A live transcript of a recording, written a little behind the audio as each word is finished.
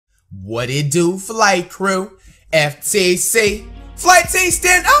What it do, flight crew? FTC. Flight team,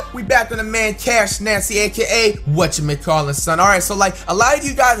 stand up! We back on the man Cash Nancy, aka whatchamacallin' son. Alright, so like a lot of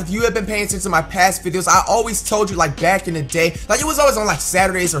you guys, if you have been paying attention to my past videos, I always told you like back in the day, like it was always on like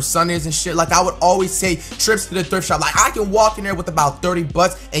Saturdays or Sundays and shit. Like I would always take trips to the thrift shop. Like I can walk in there with about 30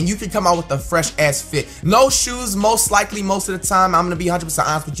 bucks and you can come out with a fresh ass fit. No shoes, most likely, most of the time. I'm gonna be 100%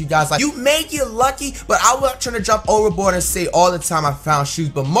 honest with you guys. Like you may get lucky, but I wasn't trying to jump overboard and say all the time I found shoes,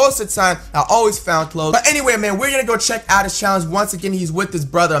 but most of the time I always found clothes. But anyway, man, we're gonna go check out his challenge. Once again, he's with his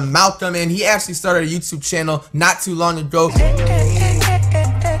brother Malcolm, and he actually started a YouTube channel not too long ago. Do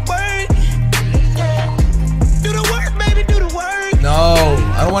the work, baby, do the work. No,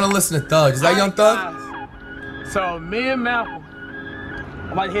 I don't want to listen to Thug. Is that Young Thug? So me and Malcolm,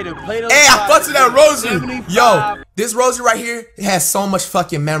 I'm about to hit the Platos. Hey, I fucked with that rosary. Yo, this rosary right here, it has so much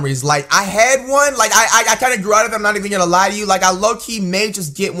fucking memories. Like, I had one, like, I kind of grew out of it, I'm not even gonna lie to you. Like, I low-key may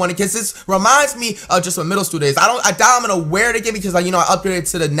just get one, because this reminds me of just what middle school days. I doubt I'm gonna wear it again, because, like, you know, I upgraded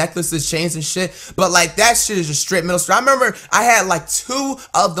to the necklaces, chains, and shit. But, like, that shit is just straight middle school. I remember I had, like, 2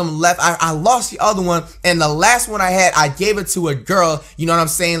 of them left. I lost the other one, and the last one I had, I gave it to a girl, you know what I'm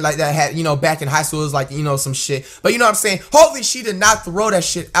saying? Like, that had, you know, back in high school, it was, like, you know, some shit. But, you know what I'm saying? Hopefully, she did not throw that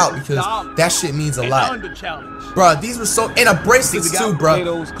shit out, because that shit means a lot. Bro, these were so, and a bracelets too, bro.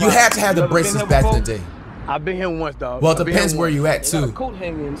 You had to have the bracelets back in the day. I've been here once, dog. Well, it depends where you at too.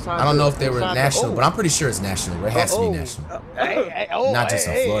 I don't know if they were national, but I'm pretty sure it's national. It has to be national. Not just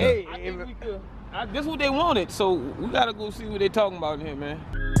in Florida. This is what they wanted, so we gotta go see what they talking about in here, man.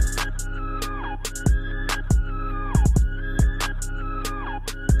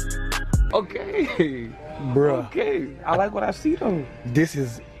 Okay, bro. Okay, I like what I see though. This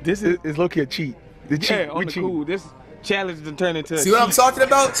is low-key a cheat. The cheat. Yeah, on the cool. This challenge to turn into. See what I'm talking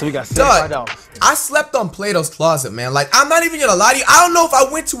about? So we got $75. I slept on Plato's closet, man. Like, I'm not even gonna lie to you. I don't know if I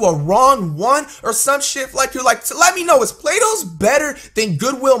went to a wrong one or some shit. Like, you're like, let me know, is Plato's better than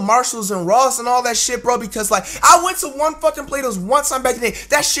Goodwill, Marshalls, and Ross and all that shit, bro? Because, like, I went to one fucking Plato's one time back in the day.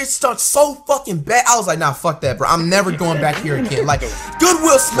 That shit stunk so fucking bad. I was like, nah, fuck that, bro. I'm never going back here again. Like,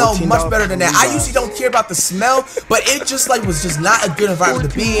 Goodwill smelled much better than that. I usually don't care about the smell, but it just, like, was just not a good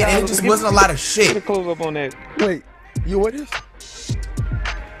environment to be in, and it just wasn't a lot of shit. Close up on that. Wait, you with this?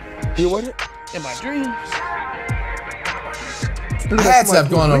 You with it? In my dreams. I had to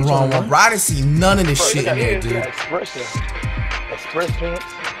have gone on the wrong one, bro. I didn't see none of this shit in there, dude. Express pants.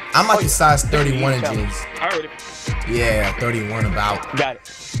 I'm like a size 31 in jeans. Already. Yeah, 31 about. Got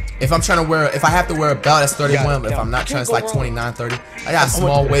it. If I'm trying to wear, if I have to wear a belt, that's 31. But if I'm not trying, it's like 29, 30. I got a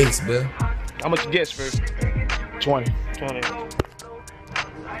small waist, Bill. How much you guess first? 20.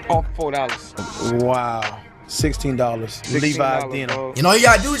 Off $4. Wow. $16. Levi's denim. You know, all you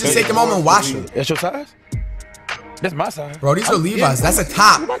gotta do is just take them home and wash them. That's your size? That's my size. Bro, these are Levi's. That's a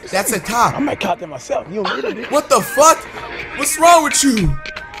top. That's a top. I might count them myself. You don't need it. What the fuck? What's wrong with you?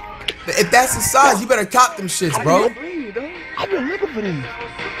 If that's the size, you better cop them shits, bro. I've been looking for these.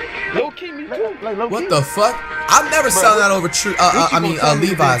 Low key, me too. What the fuck? I'm never selling that over true.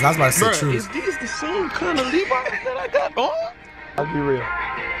 Levi's. I was about to say true. Is these the same kind of Levi's that I got on? I'll be real.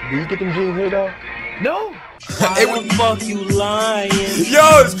 Do you get them jeans here though? No. It Why the fuck you lying?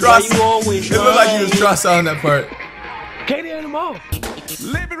 Yo, it's cross. Why you always It looked like you was lying? cross on that part. Katie in the mall.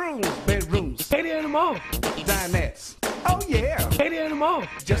 Living rooms, bedrooms, Katie in the mall. dinettes. Oh yeah, Katie in the mall.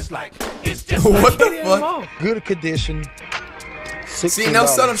 just like it's just What Katie in the the fuck? mall. Good condition. See, they'll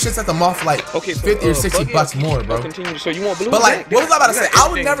sell them shits at the mall for like 50 or 60 bucks more, bro. Continue. So you want blue? But like, what was I about to say? I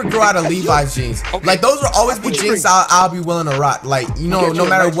would never grow out of Levi's jeans. Like, those will always be jeans I'll be willing to rock. Like, you know, no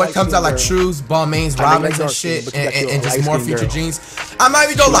matter what comes out, like Trues, Balmains, Robins, and shit, and just more feature jeans. I'm not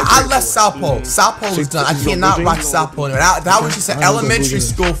even gonna lie, I left South Pole. South Pole is done. I cannot rock South Pole anymore. That was just an elementary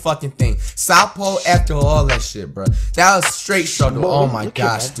school fucking thing. South Pole after all that shit, bro. That was straight struggle. Oh my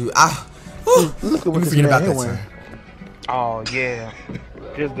gosh, dude. Look at what this forget about man that wearing. time. Oh yeah,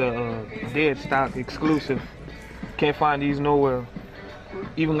 just the dead stock exclusive. Can't find these nowhere.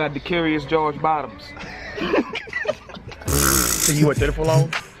 Even got the Curious George bottoms. So you went there for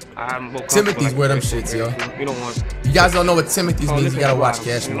long? Timothy's wear them shits, yo. You don't want. You guys don't know what Timothy's means. You gotta watch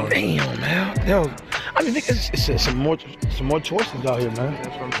Cash Money. Damn, man. I mean, it's some more choices out here, man. That's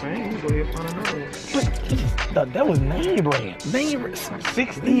what I'm saying. You go here and find another one. But that was name brand.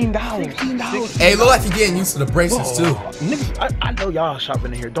 $16. Hey, look like you're getting used to the bracelets too. Niggas, I know y'all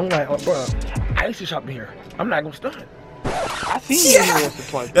shopping in here. Don't lie, bro. I used to shop in here. I'm not gonna stunt. I seen you once or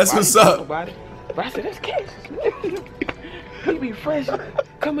twice. That's what's up. But I said, that's Cash. You be fresh.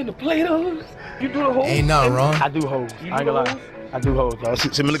 Come into Platos. You do the whole. Ain't nothing wrong. I do hoes. I ain't gonna lie. I do hoes, y'all.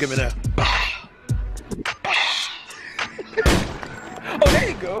 See me, look at me now. Oh, there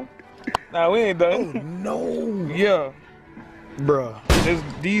you go. Nah, we ain't done. No. Yeah. Bruh.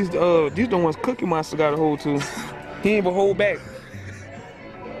 These the ones Cookie Monster got a hold to. He ain't but hold back.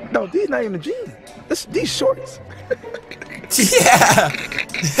 No, these not even the jeans. These shorts. Yeah.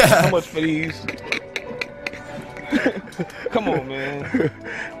 How much for these? Come on, man.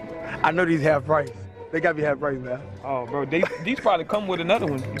 I know these half price. They gotta be half price, man. Oh, bro, these probably come with another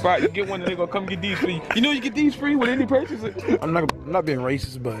one. You probably get one and they gonna come get these free. You know you get these free with any purchase. I'm not being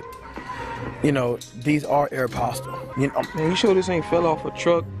racist, but you know these are Aeropostale. You know, Man, you sure this ain't fell off a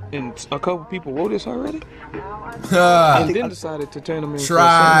truck and a couple people wore this already? And then decided to turn them in.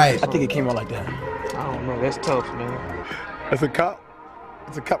 Try. I think it came out like that. I don't know. That's tough, man. That's a cop.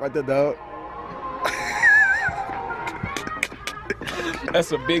 It's a cop right there, dog.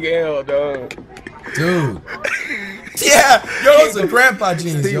 That's a big L, dog. Dude. Yeah, yo, those are grandpa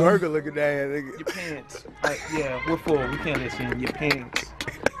jeans, Steve yo. Urkel looking at Your pants. Yeah, what for? We can't let you in. Your pants.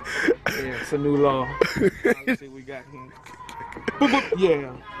 Yeah, it's a new law. Let's see what we got here. Boop, boop.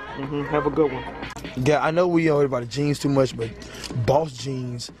 Yeah. Have a good one. Yeah, I know we already about the jeans too much, but Boss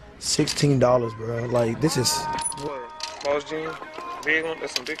jeans, $16, bro. Like this is What? Boss jeans? Big one?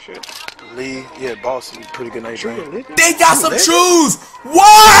 That's some big shit. Lee. Yeah, Boss is a pretty good name brand. They got some shoes.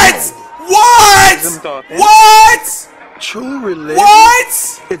 What? What? What? True religion. What?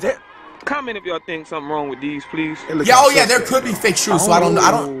 Is that? Comment if y'all think something wrong with these, please. Yeah, oh yeah, there could be fake shoes, so I don't know.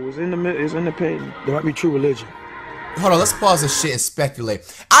 Oh, it's in the page. There might be True Religion. Hold on, let's pause this shit and speculate.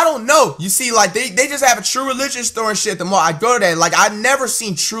 I don't know. You see, like, they just have a True Religion store and shit. The more I go to that, like, I've never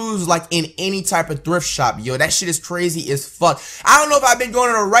seen Trues, like, in any type of thrift shop, yo. That shit is crazy as fuck. I don't know if I've been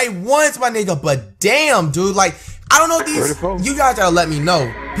going to the right ones, my nigga, but damn, dude, like, I don't know these. 34. You guys gotta let me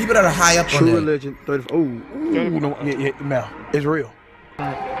know. People that are high up on True that. Religion, 34. Ooh, no, yeah, man, it's real.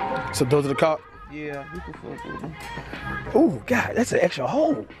 So those are the cop. Yeah, we can fuck with them. Ooh, God, that's an extra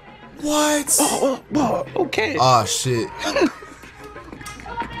hole. What? Oh, Okay. Oh, shit.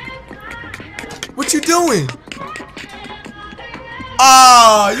 What you doing?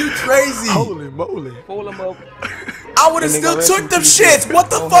 Oh, you crazy. holy moly. Pull them up. I would have still took them shits. What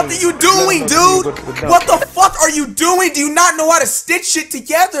the fuck are you doing, dude? What the fuck are you doing? Do you not know how to stitch shit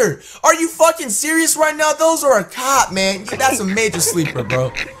together? Are you fucking serious right now? Those are a cop, man. That's a major sleeper,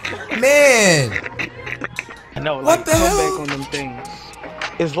 bro. Man. I know. What Like, the Come hell? back on them things.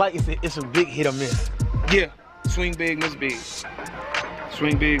 it's like it's a big hit or miss. Yeah. Swing big, miss big.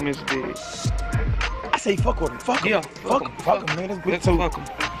 Swing big, miss big. I say fuck with him. Fuck him. Yeah, Fuck him, man. That's good. Let's fuck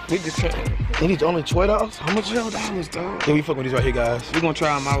them. We just try. And these only $12. How much? $12, dog. Yeah, we fucking with these right here, guys. We gonna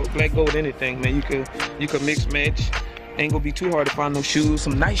try them out. Black gold, anything, man. You could mix match. Ain't gonna be too hard to find no shoes.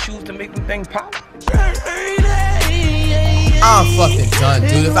 Some nice shoes to make them things pop. I'm fucking done,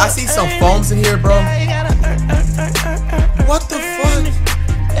 dude. If I see some foams in here, bro. What the fuck?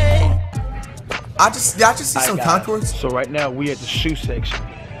 I just see some Concords. So right now we at the shoe section,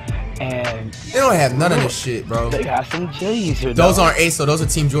 and They don't have none of this shit, bro. they got some J's here. Those dog. aren't ASO, those are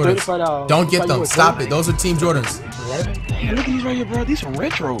Team Jordans. $35. Don't get them. What, Stop it. Those are Team Jordans. 11? Hey, look at these right here, bro. These are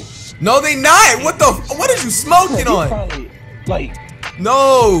retro. No, they not. What the? What are you smoking These on? probably, like,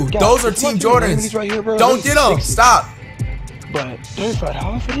 No, God, those are it's Team not too many of Jordans. these right here, bro. Don't These get them. 60. Stop. but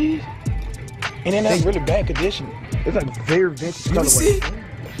 $35 for these, and they're not They- really bad condition. It's like very vintage Let me see. colorway.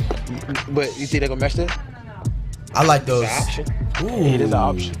 But you think they're gonna match that? I like those. It's an option. Ooh. It is an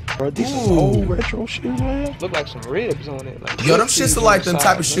option. Bro, these are Ooh. old retro shoes, man. Look like some ribs on it. Like Yo, them shits are like them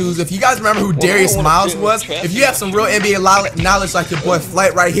type of shoes. If you guys remember who Darius I wanna Miles feel was, trapped if you have some real NBA knowledge like your boy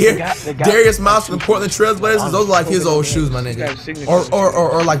Flight right here, They got- Darius Miles from the Portland Trailblazers, those are like his old shoes, my got nigga. signature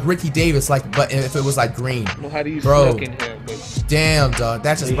Or like Ricky Davis, like, but if it was like green. I don't know how these Bro. snuck in here, but Damn, dog,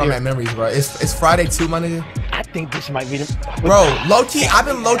 that just brought back memories, bro. It's Friday too, my nigga. I think this might be the Bro, low key, I've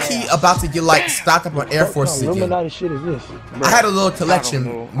been low key about to get like stocked up on Air Forces again. Illuminati shit is this? I had a little collection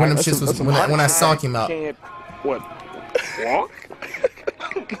know. when them That's shits some- was that's some when that song came out. can't what walk?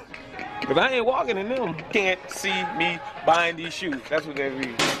 Cause I ain't walking in them. Can't see me buying these shoes. That's what that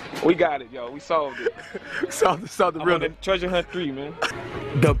means. We got it, yo. We solved it. Saw the I'm on the Treasure Hunt 3, man.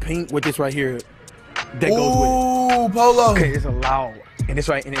 The pink with this right here, that goes with it. Ooh, polo. Okay, it's a loud, and it's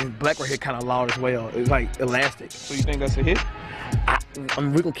right, and then black right here kind of loud as well. It's like elastic. So you think that's a hit? I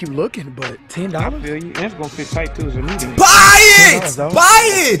mean, we're gonna keep looking, but $10. Feel you. And it's gonna fit tight too as a medium. Buy it! $10, Buy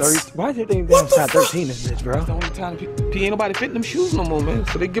it! 30 Why is everything What down the size fuck? 13 this bitch, bro? The only time ain't nobody fitting them shoes no more, man.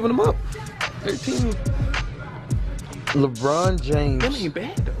 So they giving them up. 13. LeBron Them James. ain't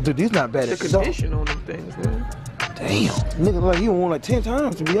bad though. Dude, these not bad. The condition on them things, man. Damn. Nigga, like, you won like 10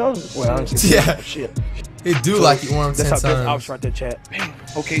 times, to be honest. Well, I don't see Yeah. shit. It do like you want them 10 That's our best times. option right there, chat. Bam.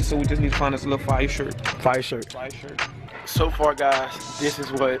 Okay, so we just need to find us a little fire shirt. Fire shirt. Fire shirt. So far, guys, this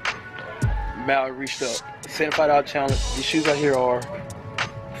is what Mal reached up. $75 challenge. These shoes right here are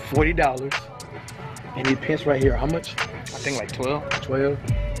 $40. And these pants right here, how much? I think like 12. 12.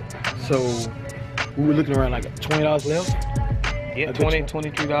 So we were looking around like $20 left. Yeah, $20,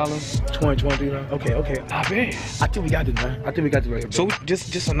 $23. $23. Okay. Not bad. I think we got this, man. I think we got this right here. So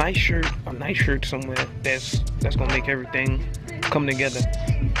just a nice shirt somewhere that's gonna make everything come together.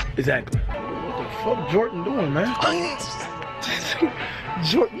 Exactly. What the fuck Jordan doing, man?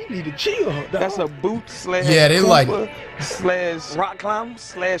 Jordan, you need to chill. That's a boot slash yeah, they like slash rock climber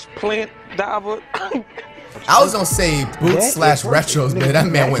slash plant diver. I was gonna say boots slash retros, but that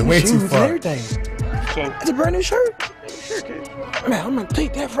man went way too far. So It's a brand new shirt. man, I'm gonna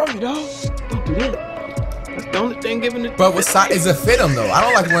take that from you, dog. Don't do that. That's the only thing giving it. But what size is it fit him though? I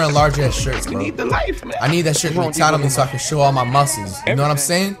don't like wearing large ass shirts, You bro. need the life, man. I need that shit to be tight on me so I can show all my muscles. You know what I'm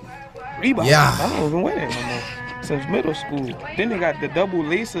saying? Reebok. Yeah. I don't even wear that no more. Since middle school. Then they got the double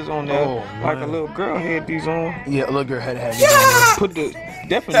laces on there. Oh, like man. a little girl had these on. Yeah, look, girl had Yeah. Put the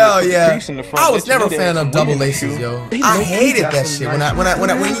definitely Hell put the yeah. crease in the front. I was Let you never a know fan that of it's double winning laces, shoe. yo. He I low-key hated got that some shit. nice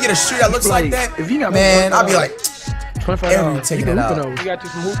When you get a shoe that looks like that, if you got man, I'll be like, $25. every taking it out. You got you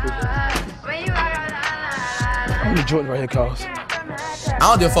some hoopers. How many Jordan right here cost? I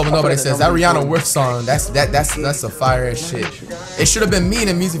don't give a fuck what nobody says. That Rihanna Worth song, that's a fire ass shit. It should have been me in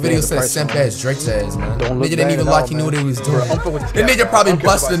the music video instead of simp ass Drake's ass, man. Don't look Nigga didn't bad even at like all, he knew what he was man. doing. I'm fucking with The the nigga cap, probably I don't care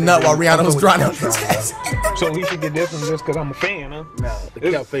busted a about nut while that. Rihanna was I'm drawing fucking out with his the ass. So he should get this one just because I'm a fan, huh? Nah,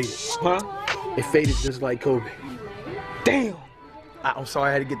 the cap faded. Huh? It faded just like Kobe. Damn. I'm sorry,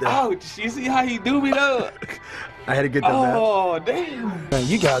 I had to get that. Ouch. You see how he do me though? I had to get that back. Oh, damn. Man,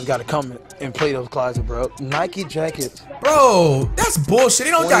 you guys gotta come and play those closets, bro. Nike jackets. Bro, that's bullshit.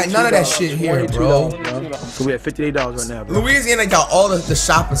 They don't got none of that shit here, bro. $22, so we at $58 right now, bro. Louisiana got all the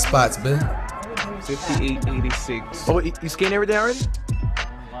shopping spots, man. 58.86. Oh, you scanned everything already?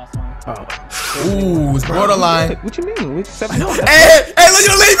 Oh. Ooh, it's borderline. What you mean? It's Hey, look at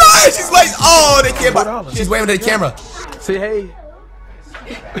the lady. She's like, oh, they can't. She's waving to the camera. Say hey.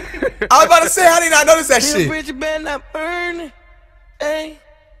 I was about to say, how did I not notice that shit? Bitch, you better not earn, ayy.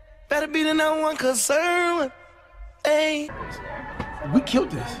 Better be the number one concern, ayy. We killed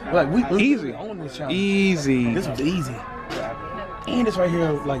this. Like we Easy. own this challenge. Easy. This was easy. And this right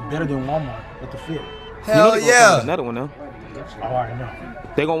here like better than Walmart with the fit. Hell yeah. Another one though. I already know.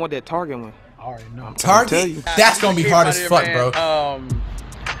 They gonna want that Target one. I already know. tell Target? you. That's gonna be hard as fuck, bro.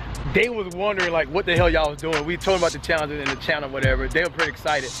 They was wondering like what the hell y'all was doing. We told them about the challenge in the channel, whatever. They were pretty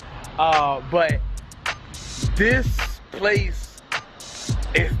excited. But this place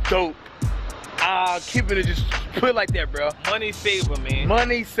is dope. Keep it just put it like that, bro. Money saver, man.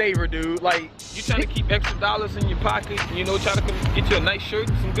 Money saver, dude. Like You trying to keep extra dollars in your pocket, you know, try to get you a nice shirt,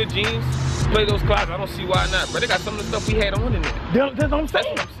 some good jeans, play those closets. I don't see why not. But they got some of the stuff we had on in there. that's what I'm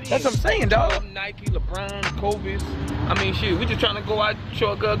saying. That's what I'm saying, dog. Nike, LeBron, Kobe's. I mean, shit, we just trying to go out,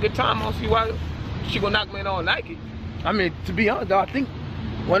 show a girl a good time. I don't see why she gonna knock me in on Nike. I mean, to be honest, dog, I think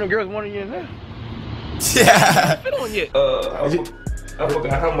one of the girls wanted you in there. Yeah. Fit on yet? I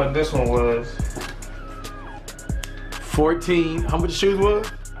forgot how much this one was. 14. How much the shoes was?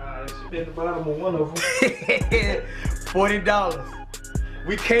 It should be at the bottom of one of them. $40.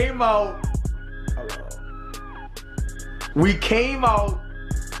 We came out. We came out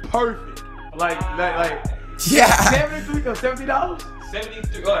perfect. Like Yeah. 73 or $70?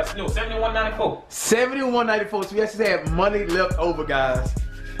 73, no, 71.94. $71.94. So we actually had money left over, guys.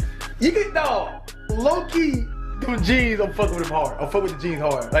 You can low key. Them jeans, I'm fucking with them hard. I'm fucking with the jeans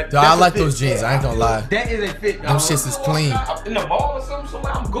hard. Like, Dog, I like those jeans. I ain't gonna lie. That is a fit, Them dog. shits is clean. In the mall or something,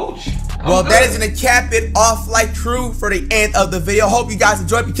 somewhere, I'm Gucci. Well, that is gonna cap it off like crew for the end of the video. Hope you guys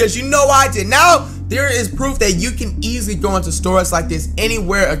enjoyed because you know I did. Now, there is proof that you can easily go into stores like this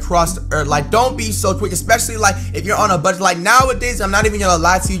anywhere across the earth. Like, don't be so quick, especially like if you're on a budget. Like nowadays, I'm not even gonna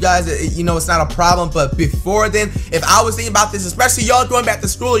lie to you guys, you know, it's not a problem. But before then, if I was thinking about this, especially y'all going back to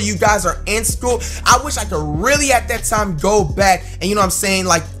school or you guys are in school, I wish I could really at that time go back and, you know what I'm saying,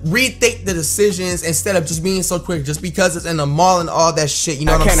 like rethink the decisions instead of just being so quick just because it's in the mall and all that shit. You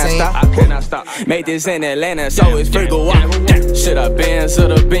know what I'm saying? I cannot stop. Made this in Atlanta, so it's free go out. Should I been to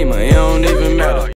the Beamer? It don't even matter.